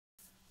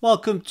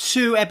Welcome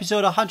to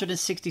episode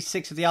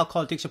 166 of the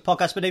Alcohol Addiction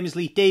Podcast. My name is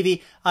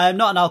Davy. I am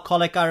not an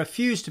alcoholic. I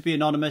refuse to be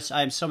anonymous.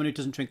 I am someone who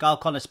doesn't drink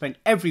alcohol. I spend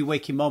every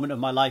waking moment of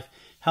my life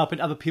helping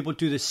other people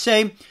do the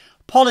same.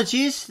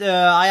 Apologies,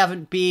 I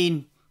haven't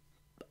been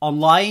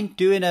online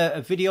doing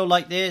a video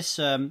like this,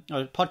 or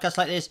a podcast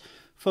like this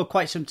for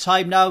quite some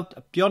time now.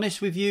 To be honest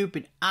with you,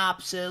 been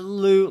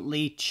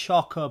absolutely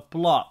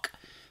chock-a-block.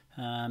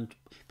 Been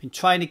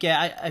trying to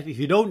get, if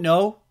you don't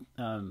know,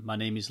 my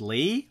name is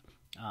Lee.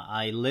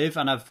 I live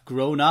and I've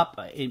grown up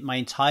in my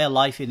entire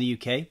life in the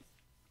UK.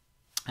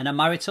 And I'm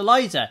married to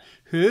Liza,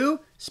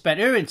 who spent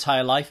her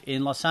entire life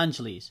in Los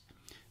Angeles.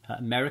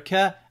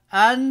 America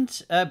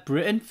and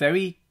Britain,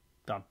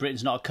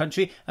 Britain's not a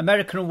country.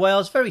 America and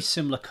Wales, very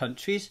similar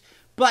countries.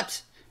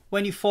 But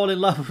when you fall in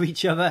love with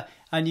each other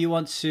and you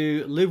want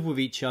to live with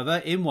each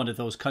other in one of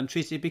those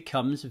countries, it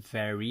becomes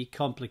very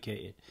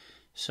complicated.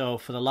 So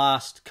for the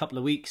last couple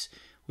of weeks,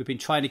 we've been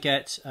trying to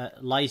get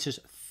Liza's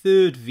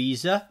third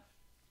visa.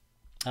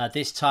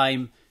 This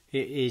time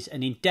it is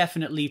an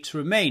indefinite leave to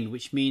remain,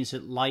 which means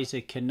that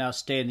Liza can now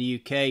stay in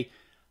the UK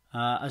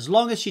as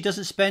long as she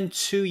doesn't spend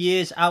 2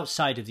 years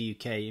outside of the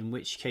UK, in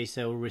which case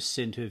they will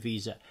rescind her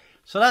visa.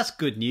 So that's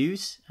good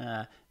news.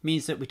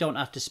 Means that we don't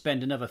have to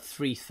spend another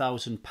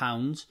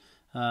 £3,000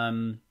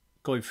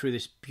 going through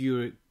this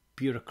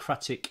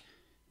bureaucratic,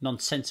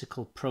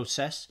 nonsensical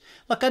process.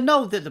 Look, I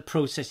know that the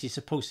process is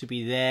supposed to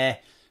be there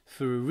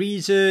for a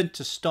reason,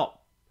 to stop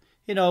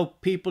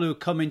people who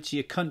come into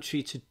your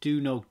country to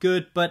do no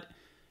good, but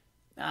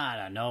I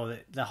don't know,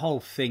 the whole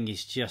thing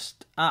is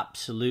just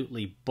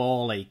absolutely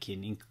ball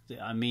aching.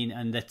 I mean,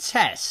 and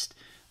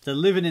the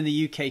living in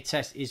the UK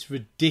test is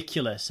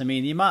ridiculous. I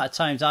mean, the amount of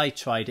times I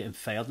tried it and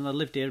failed, and I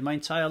lived here my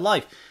entire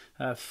life.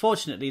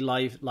 Fortunately,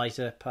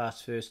 Liza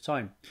passed first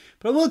time.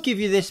 But I will give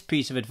you this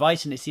piece of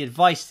advice, and it's the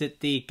advice that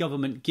the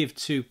government give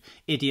to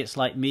idiots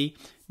like me.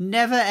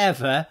 Never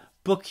ever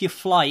book your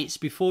flights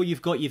before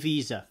you've got your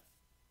visa.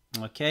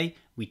 Okay,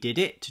 we did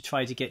it to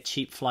try to get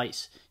cheaper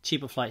flights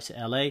to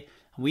LA, and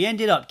we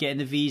ended up getting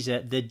the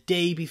visa the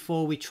day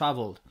before we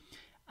travelled.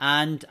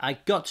 And I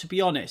got to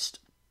be honest,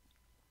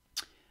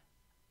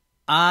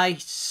 I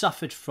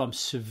suffered from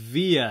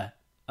severe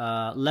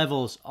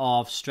levels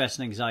of stress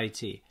and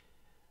anxiety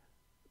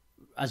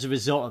as a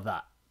result of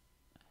that.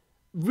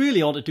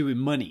 Really all to do with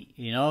money,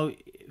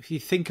 if you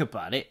think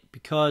about it,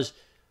 because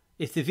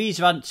if the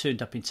visa hadn't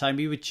turned up in time,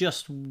 we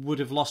would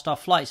have lost our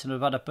flights and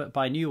would have had to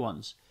buy new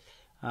ones.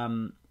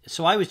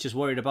 So I was just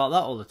worried about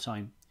that all the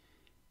time.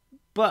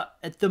 But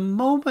at the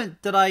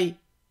moment that I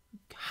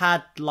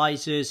had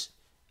Liza's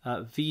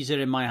visa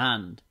in my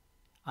hand,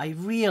 I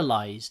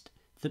realised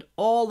that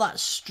all that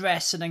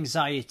stress and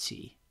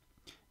anxiety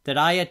that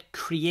I had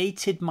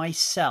created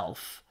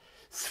myself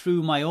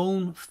through my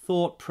own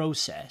thought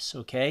process,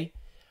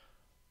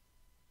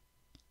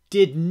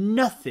 did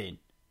nothing,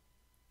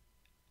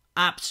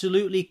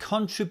 absolutely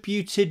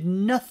contributed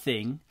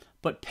nothing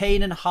but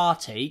pain and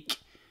heartache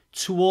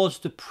towards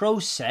the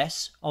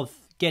process of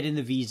getting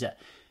the visa.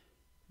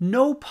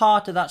 No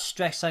part of that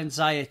stress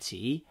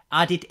anxiety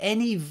added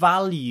any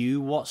value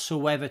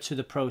whatsoever to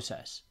the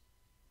process.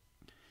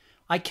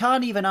 I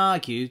can't even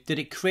argue that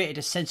it created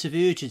a sense of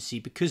urgency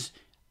because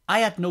I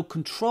had no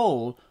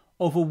control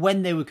over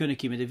when they were going to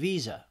give me the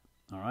visa.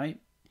 All right?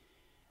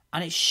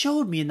 And it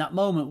showed me in that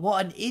moment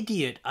what an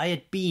idiot I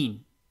had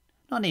been.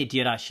 Not an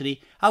idiot,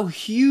 actually. How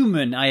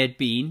human I had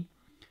been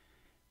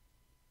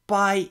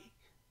by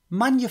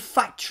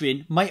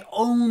manufacturing my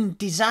own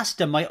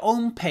disaster, my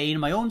own pain,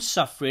 my own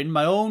suffering,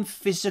 my own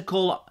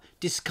physical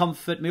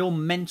discomfort, my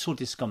own mental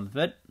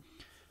discomfort,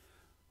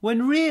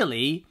 when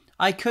really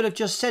I could have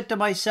just said to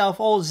myself,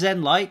 all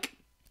Zen-like,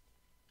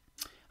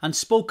 and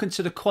spoken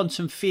to the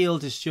quantum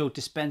field, as Joe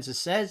Dispenza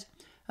says,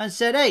 and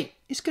said, hey,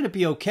 it's going to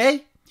be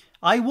okay.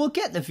 I will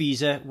get the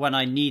visa when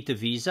I need the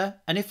visa,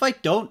 and if I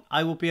don't,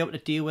 I will be able to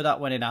deal with that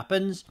when it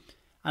happens,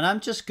 and I'm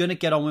just going to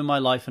get on with my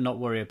life and not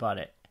worry about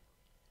it.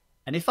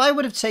 And if I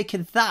would have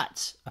taken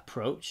that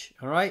approach,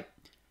 all right,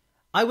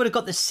 I would have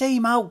got the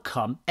same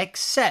outcome,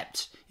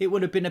 except it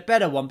would have been a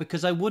better one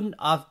because I wouldn't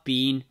have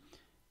been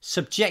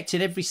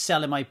subjecting every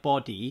cell in my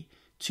body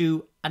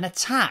to an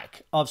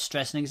attack of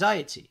stress and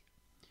anxiety.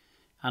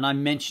 And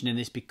I'm mentioning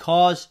this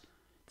because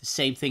the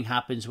same thing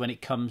happens when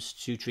it comes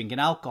to drinking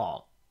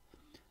alcohol.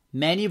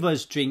 Many of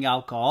us drink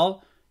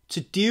alcohol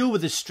to deal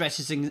with the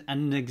stresses and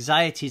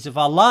anxieties of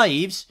our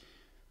lives,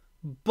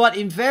 but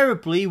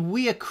invariably,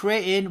 we are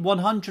creating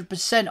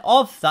 100%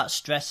 of that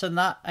stress and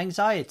that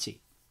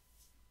anxiety.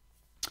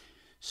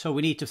 So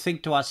we need to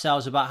think to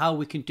ourselves about how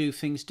we can do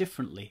things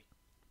differently.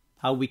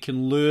 How we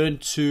can learn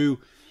to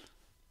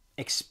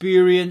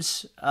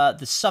experience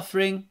the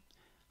suffering.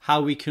 How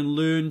we can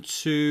learn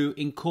to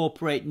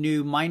incorporate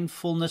new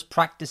mindfulness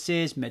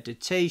practices,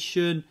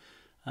 meditation.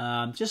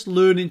 Just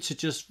learning to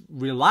just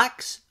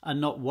relax and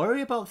not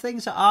worry about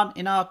things that aren't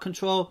in our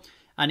control.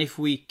 And if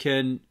we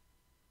can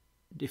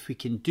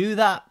do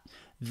that,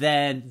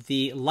 then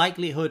the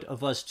likelihood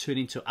of us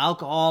turning to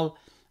alcohol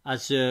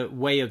as a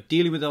way of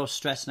dealing with our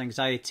stress and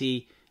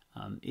anxiety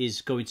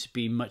is going to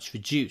be much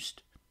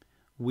reduced.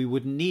 we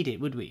wouldn't need it,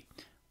 would we?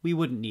 We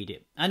wouldn't need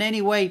it. And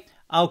anyway,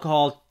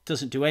 alcohol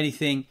doesn't do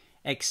anything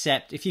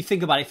except, if you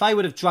think about it, if I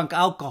would have drunk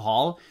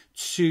alcohol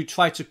to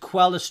try to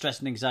quell the stress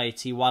and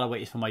anxiety while I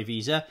waited for my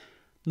visa,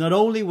 not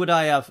only would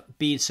I have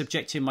been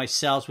subjecting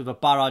myself with a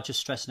barrage of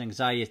stress and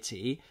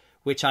anxiety,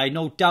 which I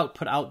no doubt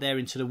put out there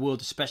into the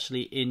world,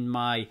 especially in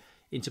my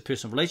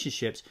interpersonal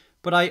relationships,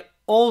 but I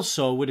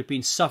also would have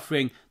been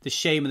suffering the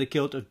shame and the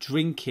guilt of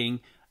drinking,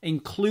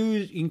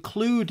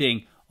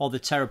 including all the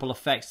terrible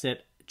effects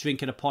that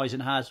drinking a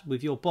poison has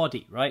with your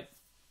body, right?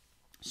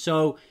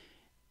 So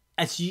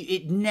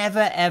it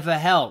never ever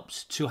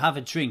helps to have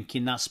a drink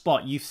in that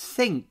spot. You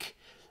think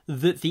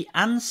that the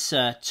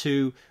answer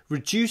to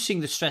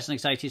reducing the stress and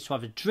anxiety is to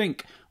have a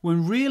drink,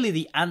 when really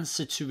the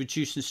answer to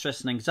reducing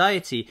stress and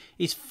anxiety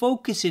is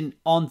focusing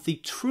on the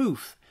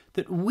truth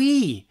that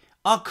we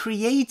are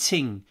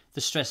creating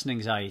the stress and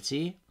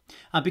anxiety.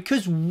 And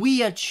because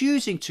we are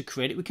choosing to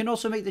create it, we can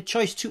also make the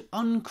choice to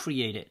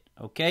uncreate it,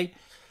 okay?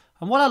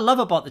 And what I love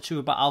about the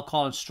truth about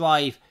alcohol and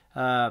strive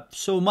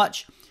so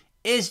much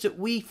is that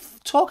we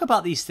talk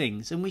about these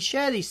things and we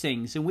share these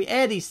things and we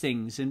air these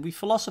things and we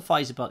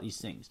philosophize about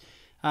these things.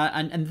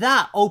 And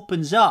that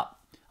opens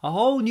up a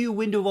whole new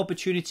window of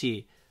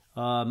opportunity,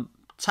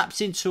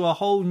 taps into a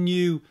whole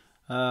new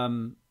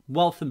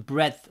wealth and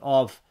breadth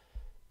of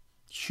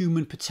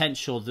human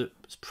potential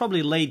that's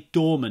probably laid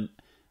dormant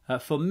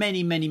for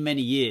many, many,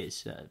 many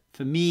years.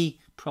 For me,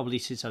 probably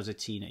since I was a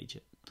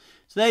teenager.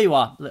 So there you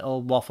are,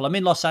 little waffle. I'm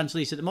in Los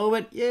Angeles at the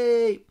moment.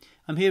 Yay!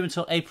 I'm here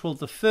until April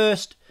the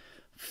 1st.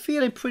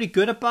 Feeling pretty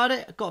good about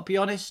it, I've got to be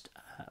honest.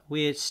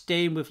 We're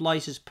staying with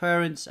Liza's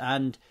parents,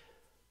 and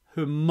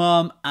her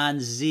mum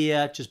and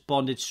Zia just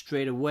bonded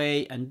straight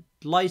away. And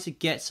Liza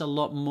gets a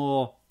lot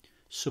more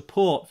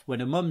support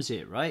when her mum's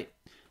here, right?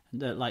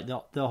 The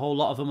whole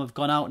lot of them have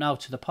gone out now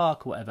to the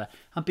park or whatever.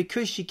 And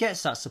because she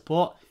gets that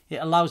support, it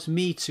allows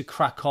me to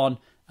crack on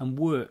and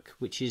work,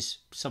 which is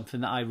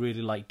something that I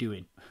really like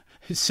doing.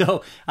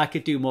 So I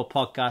could do more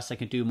podcasts, I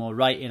can do more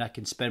writing, I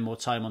can spend more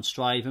time on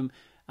striving.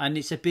 And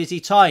it's a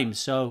busy time,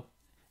 so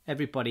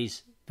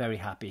everybody's very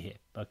happy here,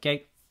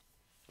 okay?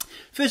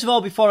 First of all,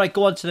 before I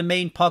go on to the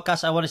main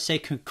podcast, I want to say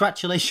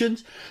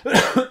congratulations.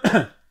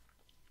 Get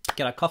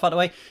a cough out of the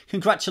way.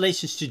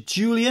 Congratulations to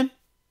Julian.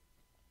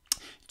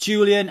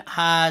 Julian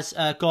has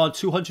gone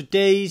 200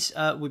 days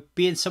with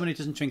being someone who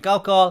doesn't drink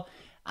alcohol,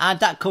 and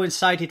that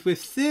coincided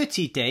with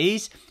 30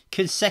 days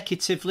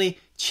consecutively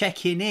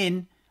checking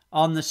in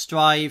on the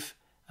Strive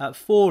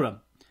forum.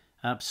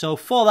 So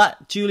for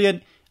that,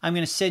 Julian, I'm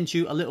going to send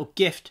you a little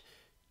gift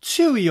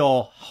to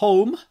your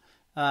home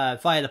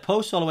via the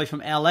post all the way from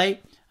LA,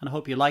 and I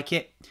hope you like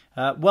it.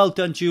 Well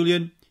done,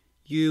 Julian.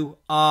 You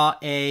are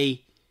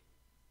a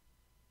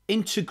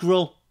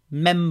integral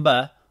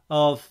member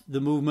of the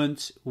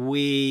movement.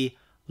 We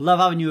love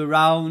having you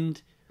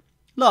around.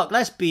 Look,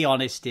 let's be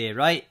honest here,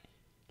 right?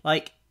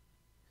 Like,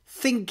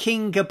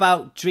 thinking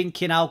about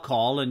drinking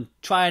alcohol and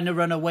trying to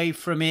run away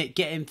from it,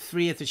 getting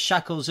free of the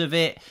shackles of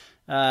it,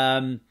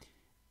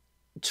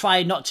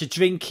 try not to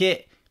drink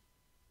it.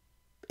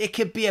 It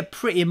could be a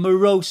pretty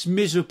morose,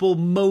 miserable,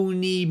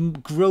 moany,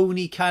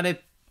 groany kind of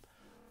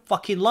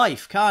fucking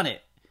life, can't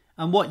it?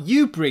 And what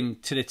you bring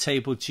to the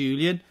table,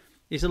 Julian,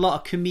 is a lot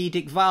of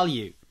comedic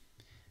value.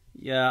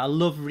 Yeah, I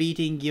love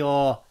reading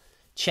your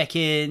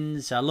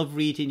check-ins. I love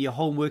reading your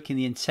homework in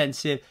the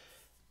intensive.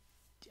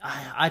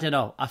 I don't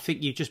know. I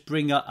think you just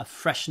bring a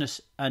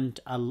freshness and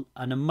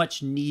a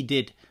much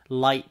needed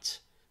light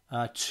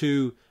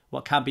to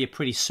what can be a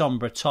pretty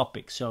somber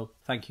topic. So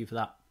thank you for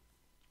that.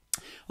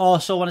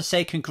 Also, I want to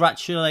say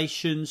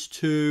congratulations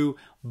to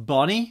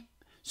Bonnie,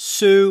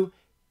 Sue,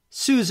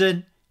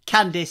 Susan,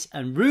 Candice,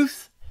 and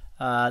Ruth.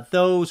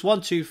 Those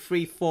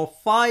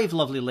 5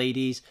 lovely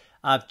ladies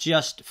have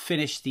just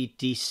finished the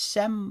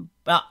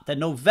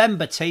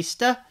November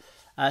Taster.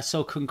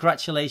 So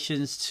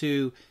congratulations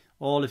to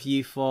all of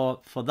you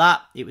for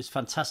that. It was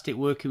fantastic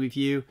working with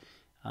you.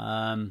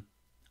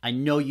 I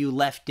know you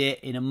left it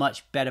in a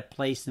much better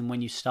place than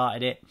when you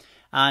started it.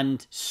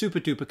 And super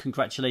duper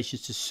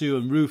congratulations to Sue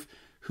and Ruth,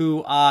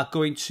 who are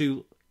going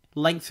to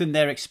lengthen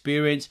their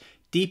experience,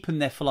 deepen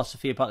their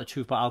philosophy about the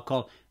truth about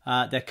alcohol.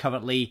 They're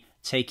currently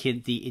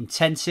taking the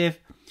intensive.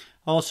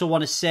 I also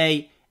want to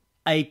say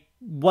a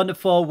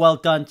wonderful well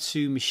done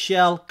to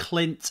Michelle,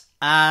 Clint,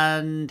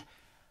 and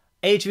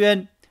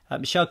Adrian.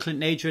 Michelle, Clint,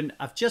 and Adrian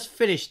have just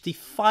finished the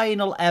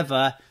final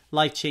ever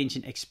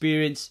life-changing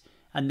experience,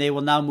 and they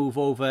will now move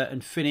over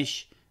and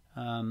finish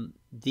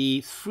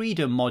the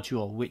Freedom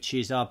module, which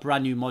is our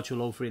brand new module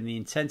over in the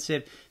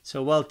intensive.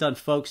 So well done,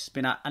 folks. It's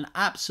been an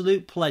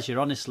absolute pleasure,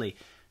 honestly.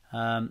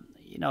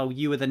 You know,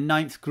 you were the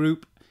 9th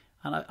group,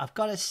 and I've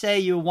got to say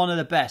you were one of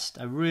the best.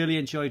 I really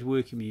enjoyed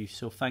working with you,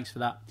 so thanks for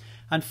that.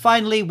 And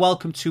finally,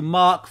 welcome to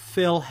Mark,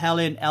 Phil,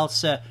 Helen,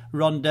 Elsa,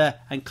 Rhonda,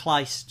 and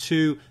Kleist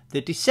to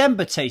the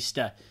December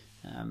Taster.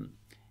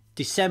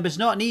 December's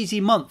not an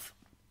easy month.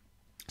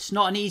 It's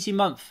not an easy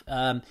month.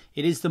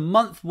 It is the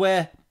month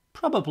where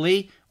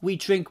probably we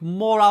drink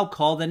more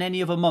alcohol than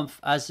any other month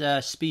as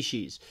a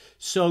species.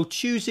 So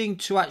choosing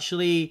to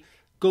actually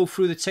go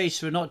through the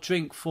taster and not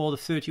drink for the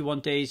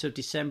 31 days of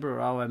December,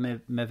 or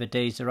however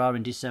days there are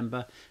in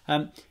December.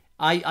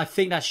 I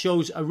think that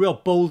shows a real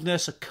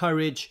boldness, a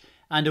courage,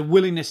 and a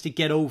willingness to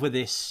get over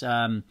this,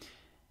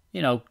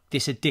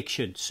 this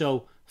addiction.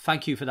 So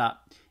thank you for that.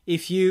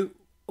 If you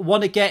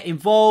want to get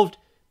involved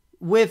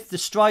with the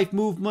Strive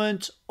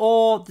movement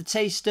or the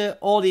taster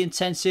or the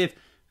intensive,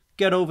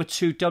 get over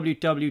to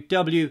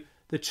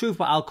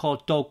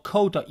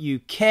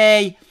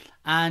www.thetruthaboutalcohol.co.uk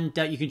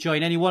and you can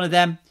join any one of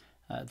them.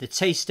 The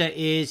taster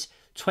is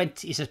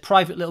it's a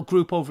private little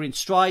group over in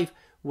Strive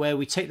where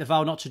we take the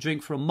vow not to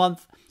drink for a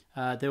month.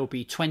 There will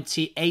be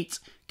 28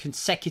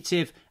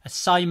 consecutive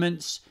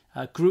assignments,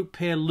 group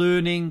peer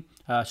learning,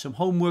 some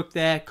homework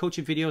there,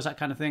 coaching videos, that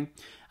kind of thing.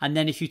 And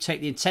then if you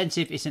take the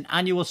intensive, it's an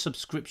annual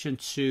subscription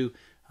to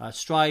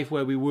Strive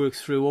where we work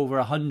through over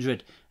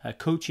 100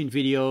 coaching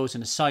videos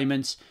and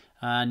assignments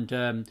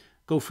and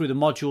go through the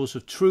modules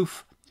of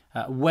truth,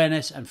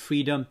 awareness and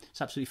freedom.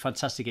 It's absolutely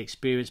fantastic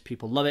experience.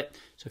 People love it.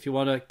 So if you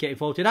want to get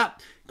involved in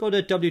that, go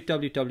to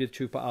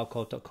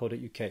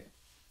www.thetruthaboutalcohol.co.uk.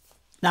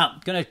 Now,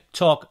 I'm going to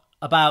talk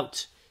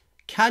about,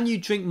 can you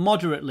drink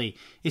moderately?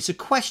 It's a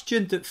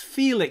question that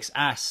Felix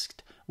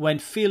asked when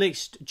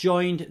Felix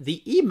joined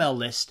the email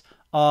list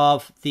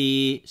of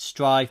the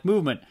Strive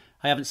movement.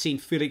 I haven't seen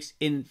Felix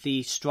in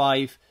the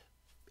Strive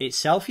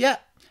itself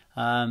yet,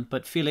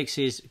 but Felix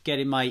is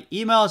getting my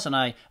emails and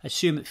I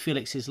assume that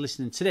Felix is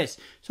listening to this.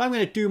 So I'm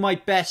going to do my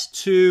best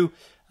to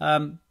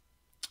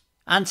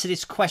answer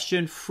this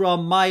question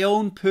from my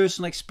own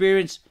personal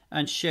experience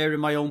and sharing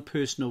my own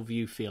personal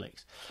view,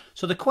 Felix.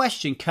 So the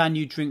question, can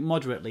you drink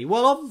moderately?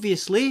 Well,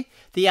 obviously,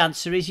 the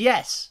answer is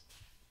yes.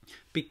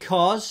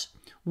 Because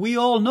we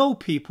all know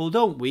people,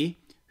 don't we,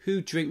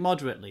 who drink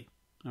moderately.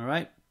 All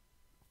right?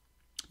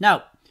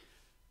 Now,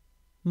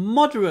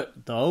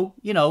 moderate, though,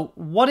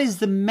 what is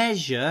the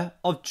measure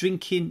of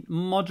drinking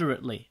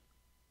moderately?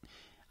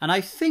 And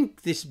I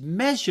think this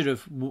measure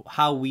of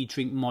how we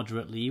drink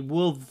moderately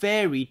will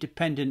vary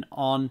depending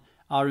on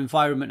our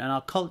environment and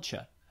our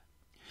culture.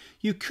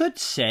 You could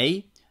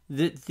say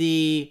that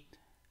the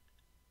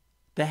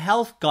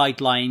health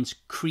guidelines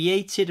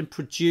created and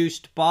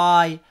produced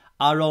by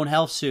our own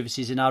health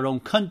services in our own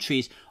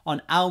countries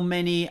on how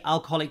many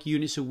alcoholic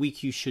units a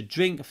week you should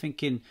drink. I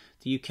think in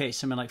the UK it's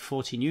something like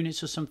 14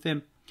 units or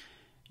something.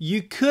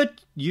 You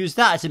could use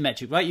that as a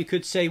metric, right? You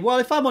could say, well,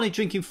 if I'm only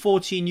drinking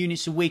 14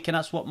 units a week and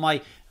that's what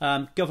my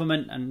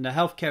government and the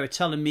healthcare are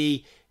telling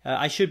me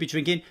I should be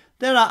drinking,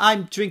 then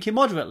I'm drinking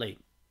moderately.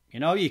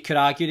 You could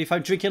argue that if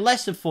I'm drinking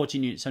less than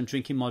 14 units, I'm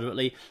drinking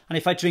moderately. And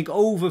if I drink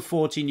over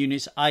 14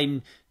 units,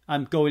 I'm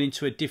going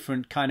into a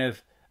different kind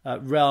of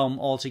realm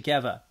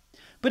altogether.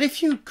 But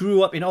if you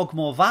grew up in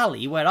Ogmore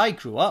Valley, where I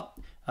grew up,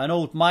 an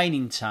old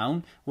mining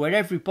town, where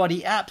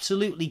everybody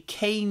absolutely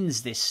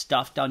canes this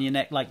stuff down your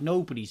neck like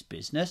nobody's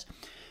business,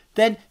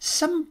 then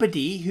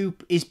somebody who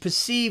is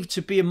perceived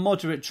to be a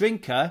moderate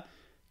drinker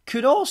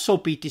could also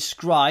be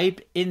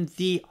described in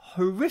the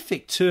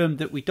horrific term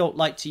that we don't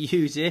like to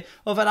use here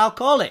of an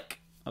alcoholic,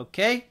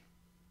 okay?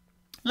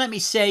 Let me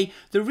say,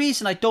 the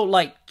reason I don't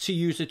like to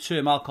use the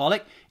term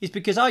alcoholic is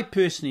because I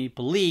personally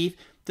believe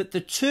that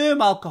the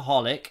term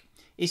alcoholic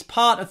is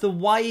part of the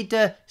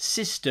wider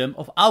system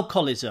of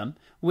alcoholism,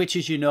 which,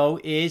 as you know,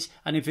 is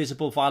an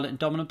invisible, violent and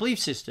dominant belief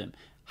system.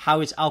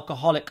 How is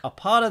alcoholic a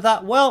part of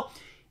that? Well,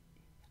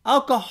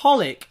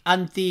 alcoholic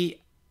and the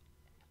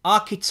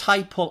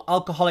archetypal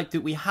alcoholic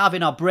that we have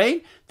in our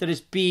brain that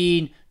has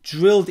been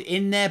drilled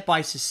in there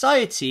by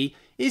society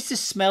is the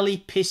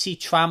smelly, pissy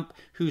tramp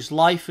whose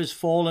life has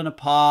fallen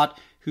apart,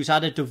 who's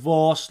had a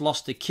divorce,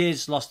 lost their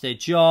kids, lost their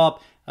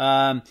job,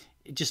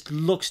 just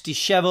looks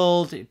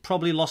dishevelled,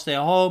 probably lost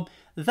their home.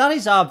 That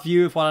is our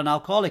view of what an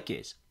alcoholic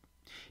is.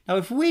 Now,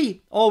 if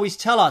we always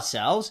tell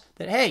ourselves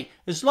that, hey,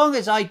 as long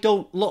as I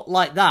don't look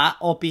like that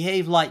or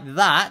behave like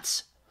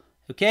that,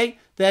 okay,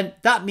 then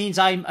that means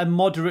I'm a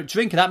moderate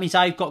drinker. That means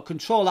I've got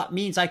control. That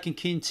means I can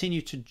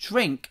continue to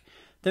drink.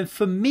 Then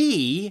for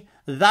me,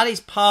 that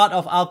is part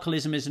of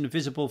alcoholism as an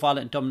invisible,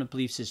 violent, and dominant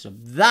belief system.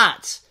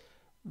 That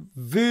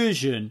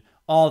version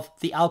of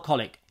the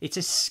alcoholic, it's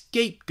a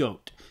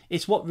scapegoat.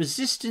 It's what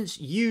resistance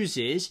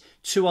uses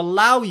to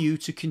allow you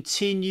to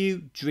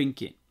continue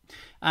drinking.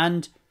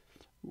 And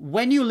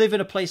when you live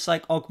in a place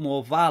like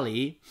Ogmore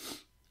Valley,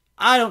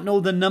 I don't know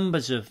the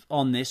numbers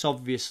on this,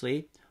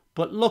 obviously,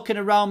 but looking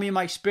around me and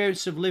my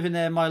experience of living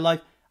there in my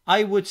life,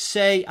 I would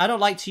say, I don't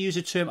like to use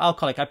the term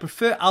alcoholic. I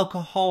prefer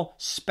alcohol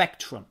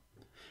spectrum.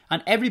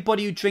 And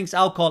everybody who drinks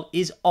alcohol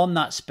is on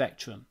that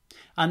spectrum.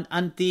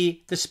 And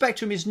the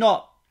spectrum is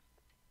not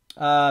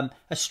a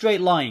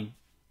straight line.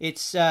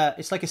 It's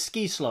like a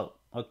ski slope,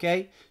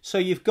 okay? So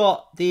you've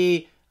got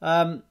the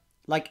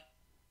like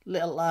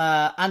little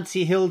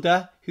Auntie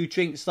Hilda who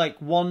drinks like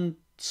one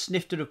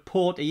snifter of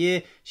port a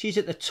year. She's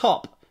at the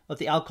top of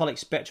the alcoholic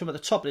spectrum, at the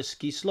top of the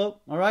ski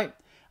slope, all right?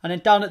 And then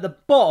down at the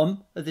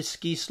bottom of the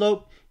ski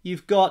slope,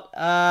 you've got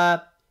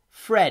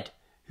Fred,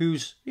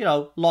 who's,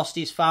 lost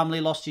his family,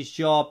 lost his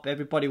job.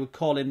 Everybody would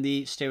call him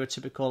the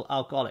stereotypical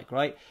alcoholic,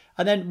 right?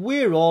 And then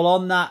we're all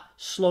on that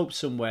slope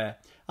somewhere.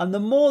 And the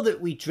more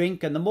that we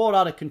drink and the more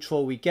out of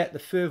control we get, the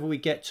further we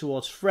get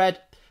towards Fred.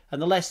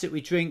 And the less that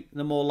we drink,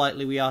 the more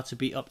likely we are to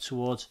be up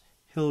towards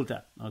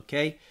Hilda.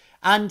 Okay?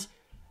 And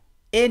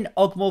in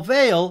Ogmore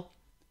Vale,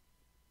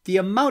 the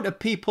amount that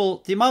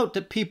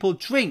people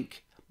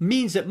drink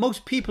means that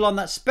most people on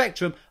that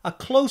spectrum are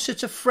closer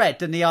to Fred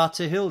than they are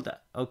to Hilda.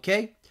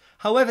 Okay?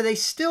 However, they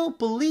still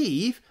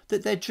believe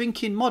that they're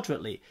drinking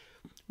moderately.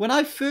 When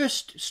I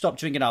first stopped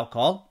drinking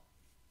alcohol,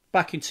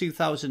 back in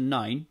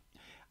 2009,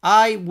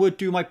 I would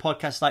do my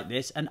podcast like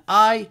this, and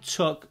I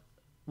took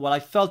what I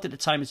felt at the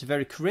time was a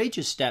very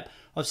courageous step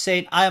of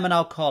saying, I am an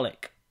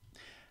alcoholic.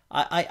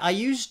 I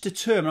used the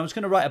term, and I was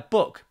going to write a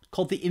book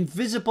called The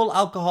Invisible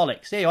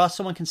Alcoholics. There you are,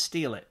 someone can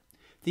steal it.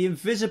 The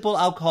Invisible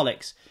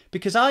Alcoholics.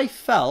 Because I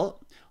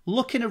felt,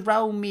 looking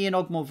around me in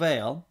Ogmore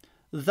Vale,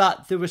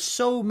 that there were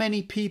so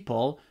many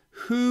people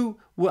who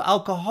were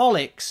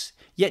alcoholics,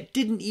 yet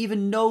didn't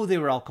even know they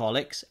were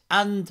alcoholics,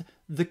 and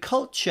the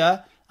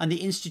culture and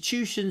the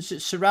institutions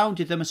that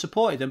surrounded them and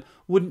supported them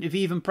wouldn't have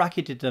even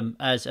bracketed them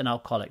as an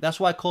alcoholic. That's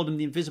why I called them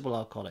the invisible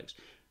alcoholics.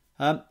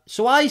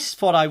 So I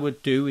thought I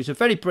would do is a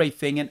very brave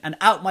thing and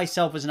out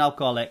myself as an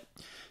alcoholic.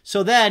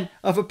 So then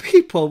other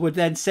people would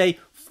then say,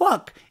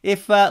 fuck,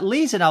 if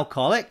Lee's an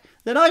alcoholic,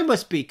 then I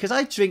must be, because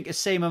I drink the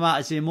same amount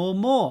as him or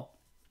more.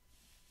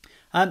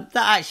 That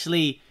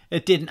actually,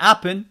 it didn't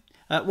happen.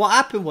 What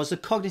happened was the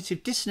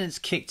cognitive dissonance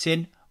kicked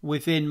in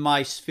within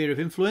my sphere of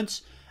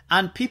influence,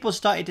 and people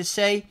started to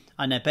say,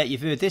 and I bet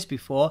you've heard this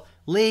before,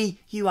 Lee,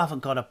 you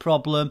haven't got a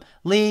problem.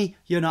 Lee,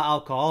 you're not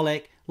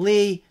alcoholic.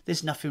 Lee,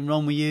 there's nothing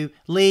wrong with you.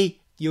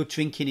 Lee, your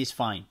drinking is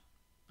fine.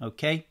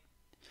 Okay?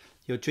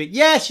 Your drink.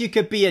 Yes, you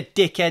could be a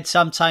dickhead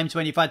sometimes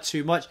when you've had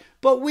too much,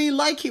 but we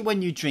like it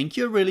when you drink.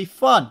 You're really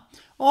fun.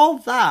 All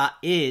that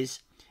is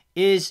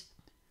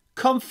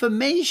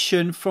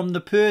confirmation from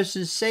the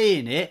person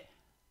saying it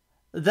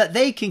that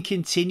they can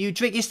continue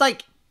drinking. It's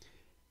like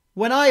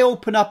when I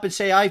open up and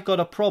say I've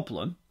got a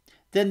problem,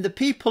 then the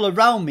people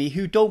around me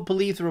who don't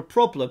believe they're a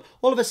problem,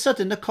 all of a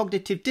sudden the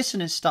cognitive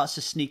dissonance starts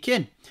to sneak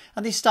in.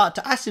 And they start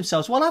to ask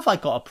themselves, well, have I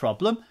got a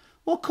problem?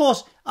 Well, of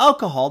course,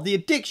 alcohol, the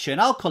addiction,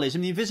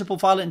 alcoholism, the invisible,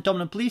 violent and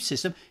dominant belief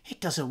system, it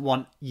doesn't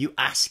want you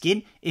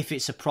asking if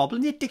it's a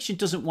problem. The addiction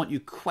doesn't want you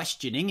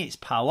questioning its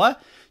power.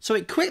 So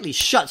it quickly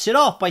shuts it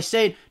off by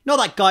saying, no,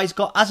 that guy's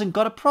hasn't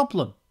got a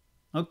problem.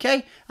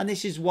 Okay? And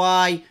this is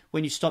why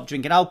when you stop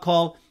drinking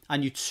alcohol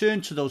and you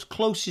turn to those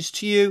closest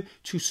to you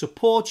to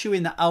support you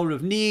in the hour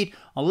of need,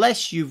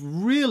 unless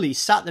you've really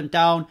sat them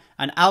down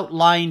and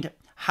outlined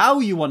how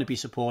you want to be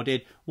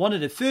supported, one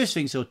of the first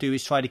things they'll do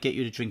is try to get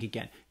you to drink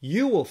again.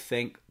 You will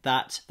think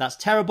that that's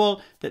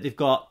terrible, that they've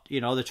got,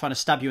 they're trying to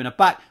stab you in the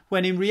back,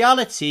 when in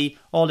reality,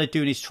 all they're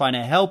doing is trying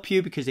to help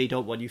you because they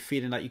don't want you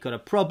feeling like you've got a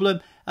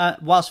problem,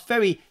 whilst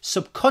very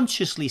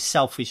subconsciously,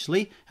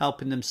 selfishly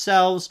helping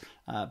themselves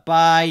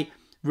by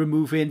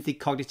removing the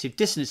cognitive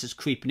dissonance that's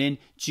creeping in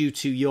due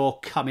to your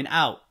coming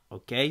out,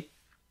 okay?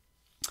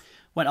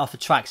 Went off the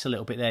tracks a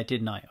little bit there,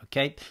 didn't I?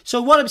 Okay.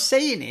 So what I'm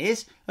saying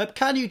is,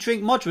 can you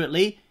drink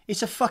moderately?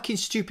 It's a fucking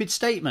stupid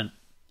statement.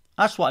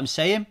 That's what I'm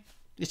saying.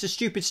 It's a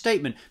stupid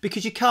statement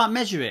because you can't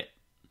measure it.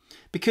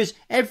 Because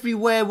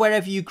everywhere,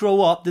 wherever you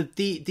grow up,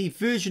 the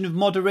version of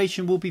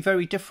moderation will be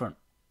very different.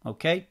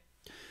 Okay.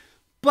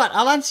 But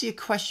I'll answer your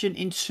question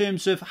in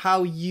terms of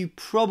how you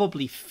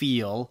probably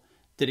feel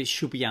that it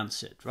should be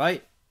answered,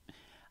 right?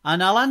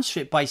 And I'll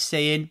answer it by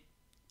saying,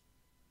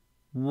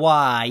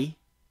 why?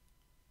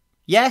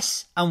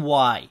 Yes, and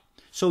why?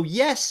 So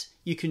yes,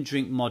 you can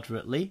drink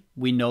moderately.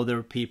 We know there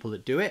are people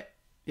that do it.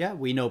 Yeah,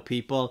 we know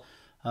people.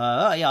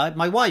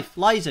 My wife,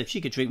 Liza, she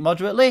could drink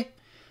moderately.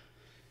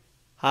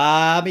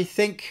 Let me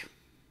think.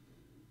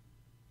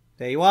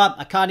 There you are.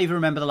 I can't even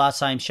remember the last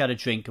time she had a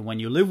drink. And when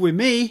you live with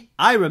me,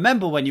 I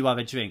remember when you have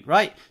a drink,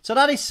 right? So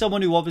that is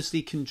someone who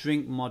obviously can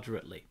drink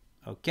moderately.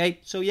 Okay,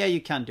 so yeah, you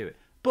can do it.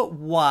 But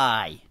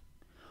why?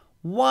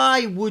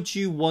 Why would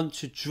you want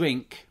to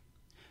drink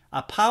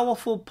a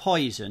powerful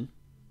poison,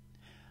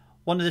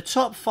 one of the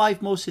top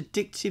 5 most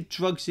addictive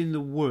drugs in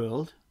the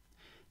world,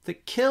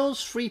 that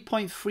kills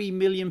 3.3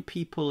 million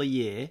people a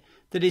year,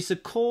 that is the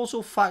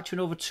causal factor in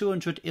over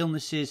 200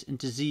 illnesses and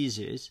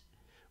diseases,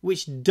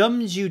 which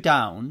dumbs you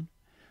down,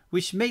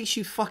 which makes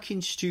you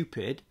fucking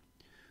stupid,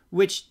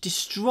 which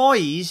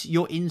destroys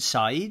your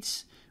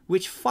insides,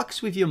 which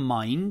fucks with your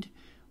mind,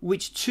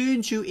 which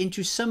turns you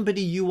into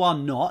somebody you are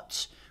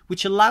not,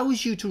 which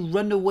allows you to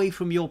run away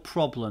from your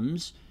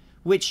problems,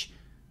 which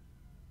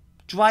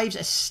drives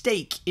a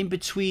stake in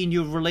between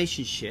your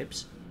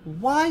relationships.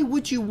 Why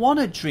would you want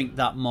to drink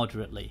that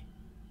moderately?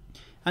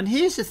 And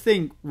here's the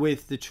thing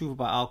with the truth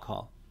about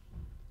alcohol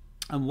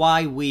and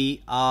why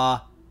we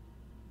are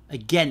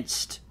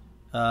against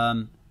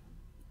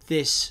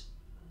this.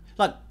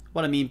 Like,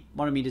 what I mean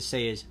to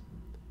say is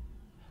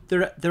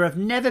there have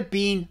never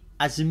been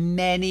as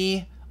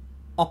many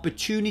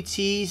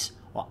opportunities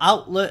or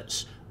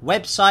outlets,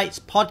 websites,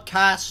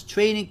 podcasts,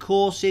 training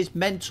courses,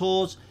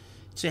 mentors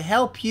to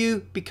help you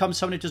become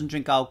someone who doesn't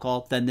drink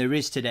alcohol than there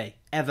is today,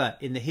 ever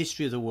in the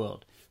history of the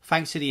world,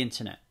 thanks to the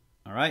internet.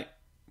 All right.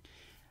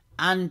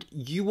 And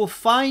you will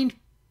find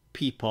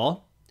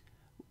people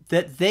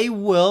that they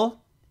will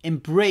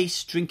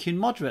embrace drinking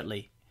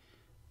moderately.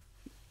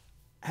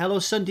 Hello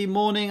Sunday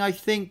Morning, I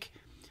think,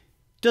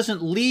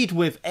 doesn't lead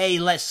with, hey,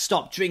 let's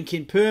stop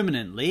drinking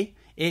permanently.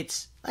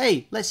 It's,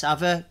 hey, let's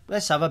have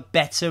a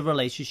better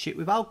relationship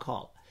with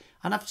alcohol.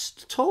 And I've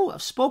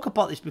spoke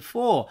about this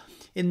before.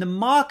 In the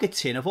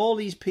marketing of all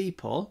these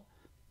people,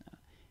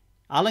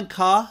 Alan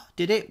Carr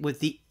did it with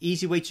the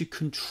easy way to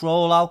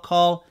control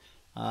alcohol.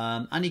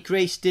 Annie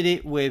Grace did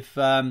it with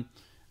her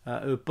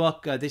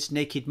book, This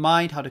Naked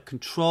Mind, How to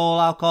Control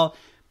Alcohol.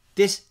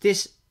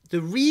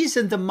 The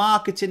reason the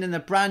marketing and the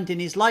branding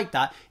is like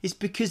that is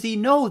because they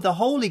know the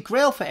holy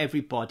grail for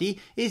everybody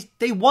is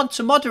they want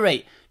to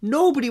moderate.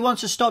 Nobody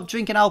wants to stop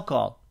drinking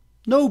alcohol.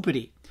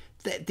 Nobody.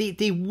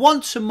 They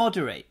want to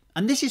moderate.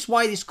 And this is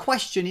why this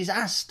question is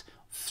asked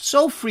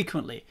so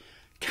frequently.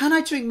 Can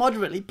I drink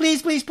moderately?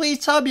 Please, please, please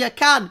tell me I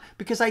can,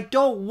 because I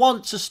don't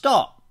want to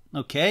stop.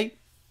 Okay?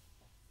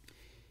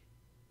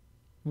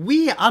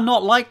 We are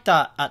not like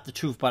that at The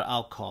Truth About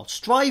Alcohol.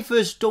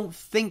 Strivers don't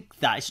think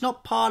that. It's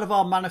not part of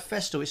our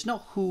manifesto. It's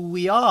not who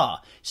we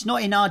are. It's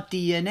not in our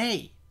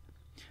DNA.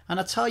 And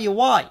I'll tell you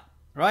why,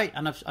 right?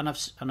 And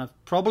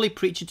I've probably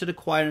preached to the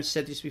choir and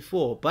said this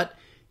before, but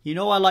you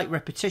know I like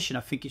repetition.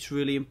 I think it's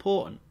really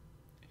important.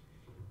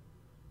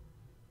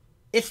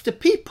 It's the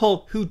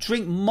people who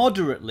drink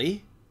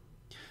moderately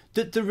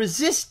that the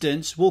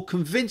resistance will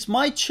convince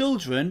my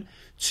children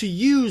to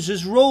use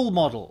as role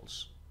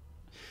models.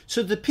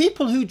 So the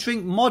people who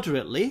drink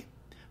moderately,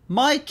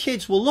 my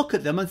kids will look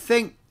at them and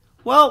think,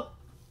 well,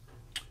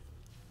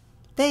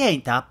 they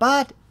ain't that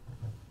bad.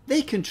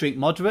 They can drink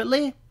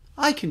moderately.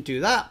 I can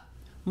do that.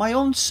 My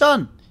own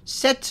son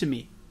said to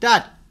me,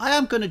 Dad, I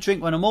am going to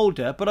drink when I'm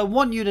older, but I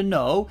want you to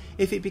know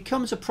if it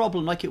becomes a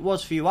problem like it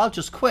was for you, I'll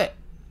just quit.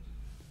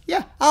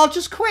 Yeah, I'll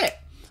just quit.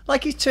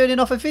 Like he's turning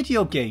off a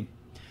video game.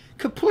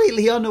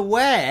 Completely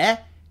unaware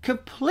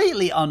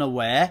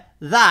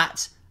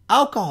that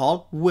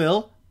alcohol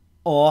will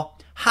or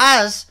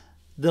has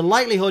the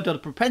likelihood or the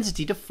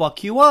propensity to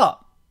fuck you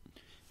up.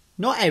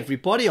 Not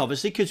everybody,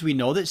 obviously, because we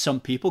know that some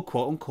people,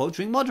 quote unquote,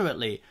 drink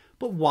moderately.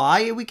 But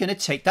why are we going to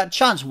take that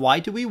chance? Why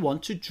do we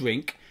want to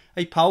drink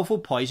a powerful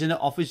poison that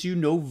offers you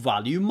no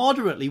value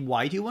moderately?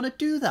 Why do you want to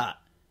do that?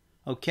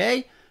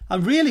 Okay?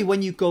 And really,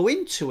 when you go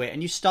into it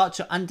and you start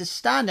to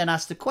understand and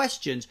ask the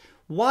questions,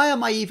 why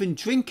am I even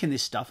drinking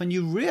this stuff? And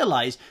you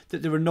realize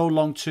that there are no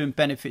long-term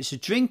benefits of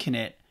drinking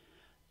it,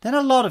 then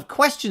a lot of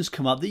questions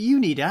come up that you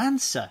need to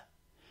answer.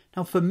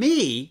 Now, for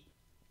me,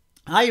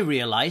 I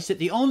realized that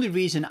the only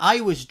reason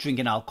I was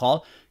drinking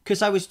alcohol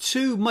because I was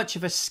too much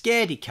of a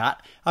scaredy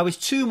cat, I was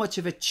too much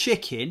of a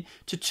chicken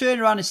to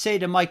turn around and say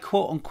to my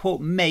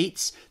quote-unquote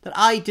mates that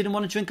I didn't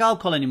want to drink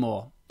alcohol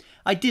anymore.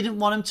 I didn't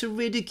want them to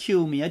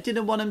ridicule me. I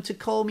didn't want them to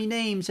call me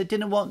names. I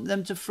didn't want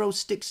them to throw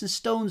sticks and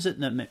stones at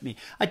me.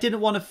 I didn't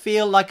want to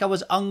feel like I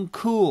was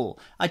uncool.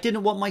 I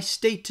didn't want my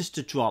status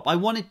to drop. I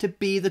wanted to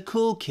be the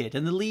cool kid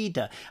and the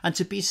leader. And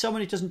to be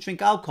someone who doesn't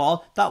drink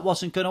alcohol, that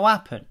wasn't going to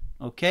happen.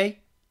 Okay?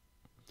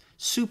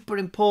 Super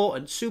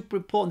important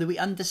that we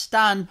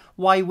understand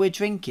why we're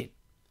drinking.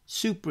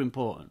 Super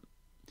important.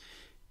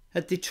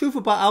 At The Truth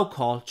About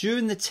Alcohol,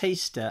 during the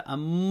taster,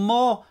 and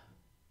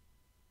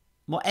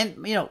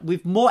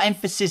with more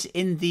emphasis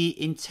in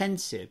the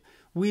intensive,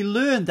 we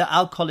learned that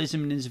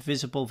alcoholism is a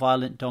visible,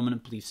 violent,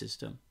 dominant belief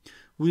system.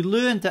 We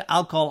learned that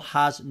alcohol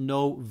has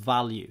no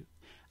value.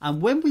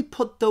 And when we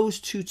put those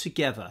two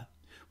together,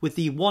 with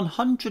the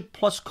 100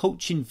 plus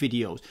coaching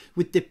videos,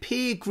 with the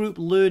peer group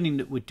learning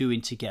that we're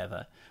doing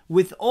together,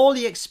 with all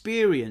the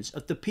experience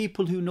of the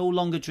people who no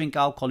longer drink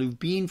alcohol, who've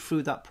been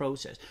through that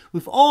process,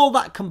 with all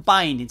that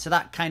combined into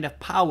that kind of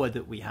power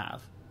that we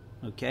have,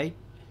 okay?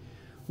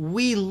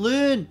 We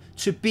learn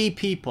to be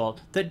people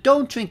that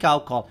don't drink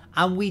alcohol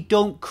and we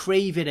don't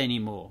crave it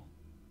anymore.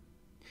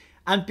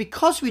 And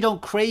because we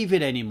don't crave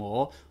it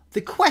anymore,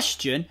 the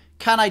question,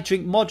 can I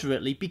drink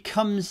moderately,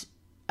 becomes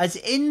as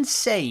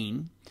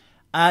insane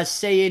as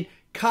saying,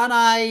 can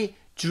I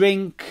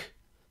drink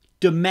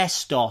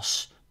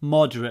Domestos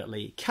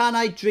moderately? Can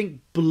I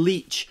drink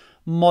bleach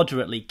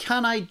moderately?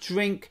 Can I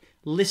drink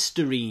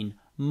Listerine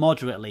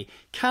moderately?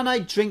 Can I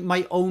drink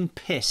my own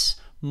piss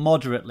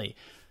moderately?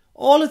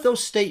 All of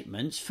those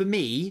statements, for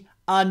me,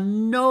 are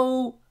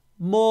no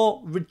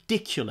more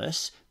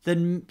ridiculous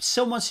than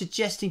someone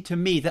suggesting to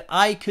me that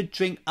I could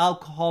drink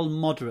alcohol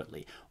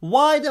moderately.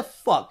 Why the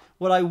fuck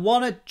would I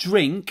want to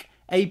drink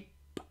a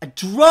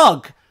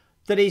drug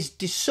that is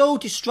so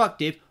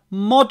destructive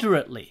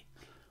moderately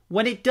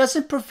when it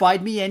doesn't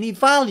provide me any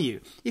value?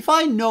 If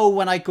I know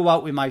when I go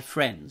out with my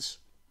friends,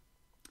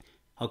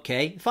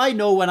 okay, if I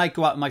know when I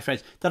go out with my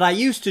friends that I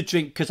used to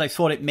drink because I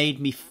thought it made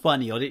me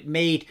funny or it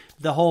made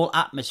the whole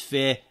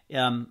atmosphere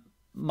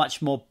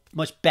much more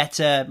much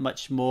better,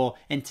 much more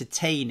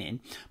entertaining.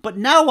 But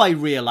now I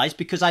realise,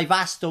 because I've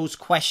asked those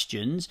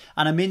questions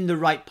and I'm in the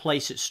right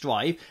place at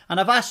Strive, and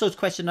I've asked those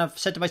questions and I've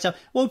said to myself,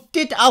 well,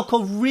 did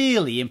alcohol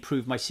really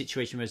improve my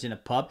situation when I was in a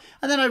pub?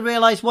 And then I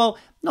realised, well,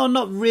 no,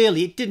 not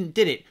really. It didn't,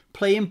 did it?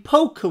 Playing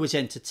poker was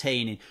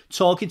entertaining.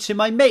 Talking to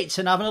my mates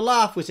and having a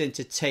laugh was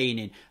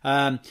entertaining.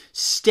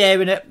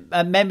 Staring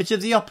at members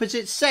of the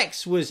opposite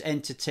sex was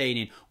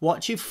entertaining.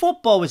 Watching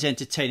football was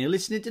entertaining.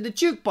 Listening to the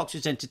jukebox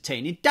was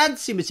entertaining.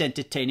 Dancing was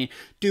entertaining.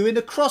 Doing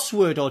the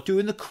crossword or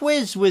doing the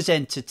quiz was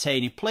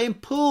entertaining. Playing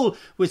pool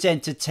was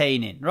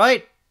entertaining,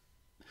 right?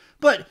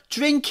 But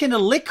drinking a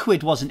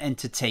liquid wasn't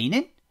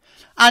entertaining.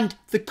 And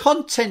the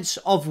contents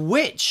of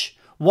which,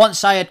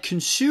 once I had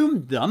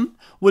consumed them,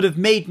 would have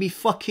made me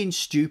fucking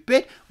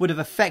stupid, would have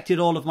affected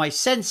all of my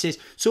senses.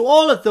 So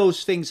all of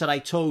those things that I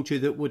told you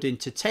that would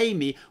entertain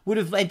me would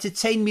have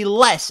entertained me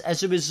less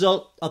as a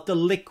result of the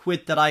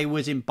liquid that I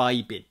was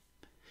imbibing.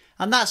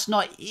 And that's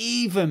not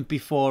even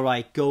before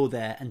I go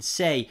there and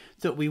say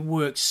that we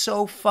worked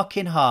so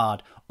fucking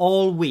hard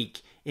all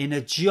week in a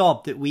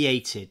job that we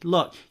hated.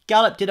 Look,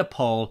 Gallup did a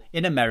poll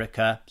in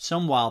America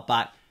some while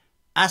back,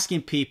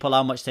 asking people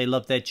how much they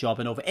loved their job,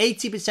 and over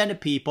 80% of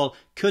people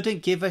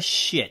couldn't give a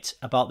shit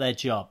about their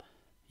job.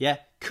 Yeah,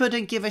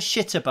 couldn't give a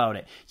shit about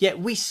it. Yet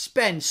we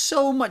spend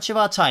so much of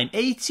our time,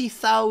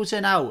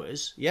 80,000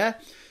 hours, yeah,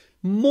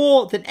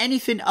 more than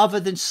anything other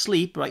than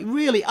sleep, right?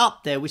 Really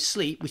up there with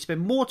sleep. We spend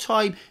more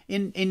time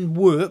in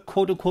work,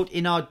 quote unquote,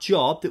 in our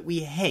job that we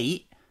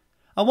hate.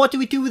 And what do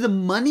we do with the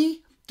money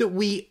that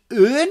we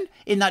earn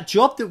in that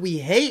job that we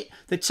hate,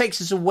 that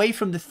takes us away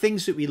from the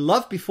things that we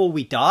love before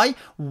we die?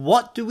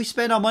 What do we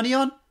spend our money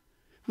on?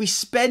 We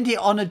spend it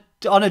on a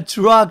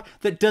drug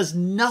that does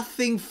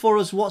nothing for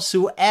us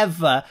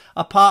whatsoever,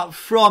 apart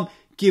from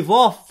give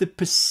off the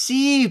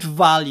perceived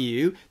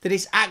value that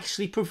it's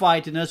actually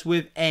providing us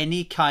with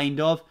any kind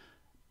of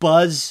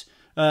buzz,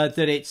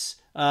 that it's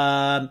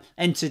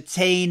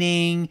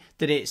entertaining,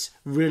 that it's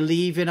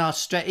relieving our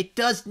stress. It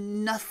does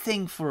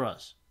nothing for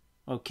us.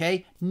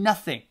 Okay?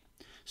 Nothing.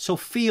 So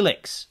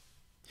Felix,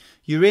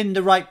 you're in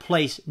the right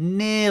place,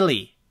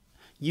 nearly.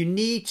 You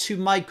need to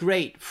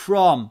migrate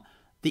from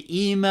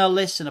the email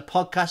list and a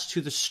podcast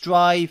to the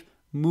Strive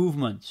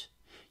movement.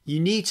 You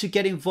need to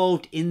get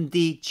involved in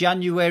the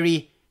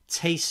January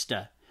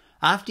taster.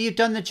 After you've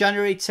done the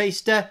January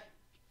taster,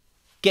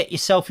 get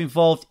yourself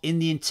involved in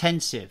the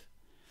intensive.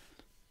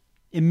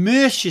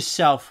 Immerse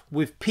yourself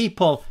with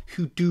people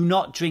who do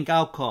not drink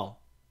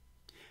alcohol.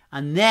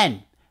 And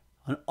then,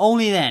 and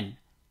only then,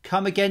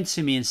 come again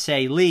to me and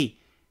say, Lee,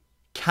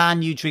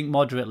 can you drink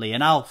moderately?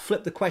 And I'll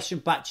flip the question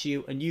back to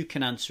you and you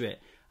can answer it.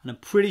 And I'm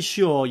pretty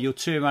sure you'll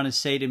turn around and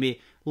say to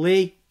me,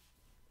 Lee,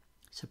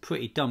 it's a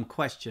pretty dumb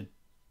question.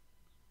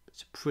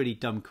 It's a pretty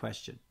dumb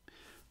question.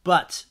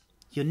 But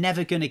you're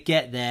never going to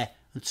get there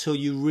until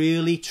you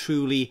really,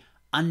 truly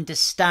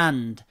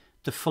understand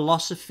the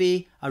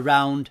philosophy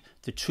around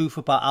the truth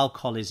about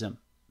alcoholism.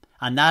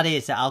 And that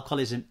is that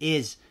alcoholism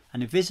is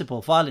an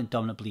invisible, violent,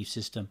 dominant belief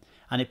system.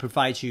 And it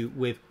provides you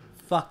with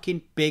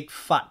fucking big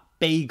fat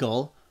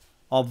bagel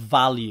of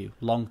value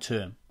long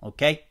term.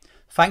 Okay?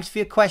 Thanks for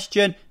your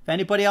question. If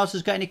anybody else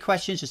has got any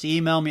questions, just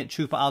email me at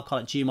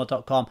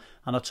truthaboutalcohol@gmail.com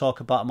and I'll talk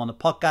about them on the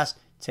podcast.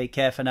 Take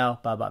care for now.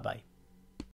 Bye bye bye.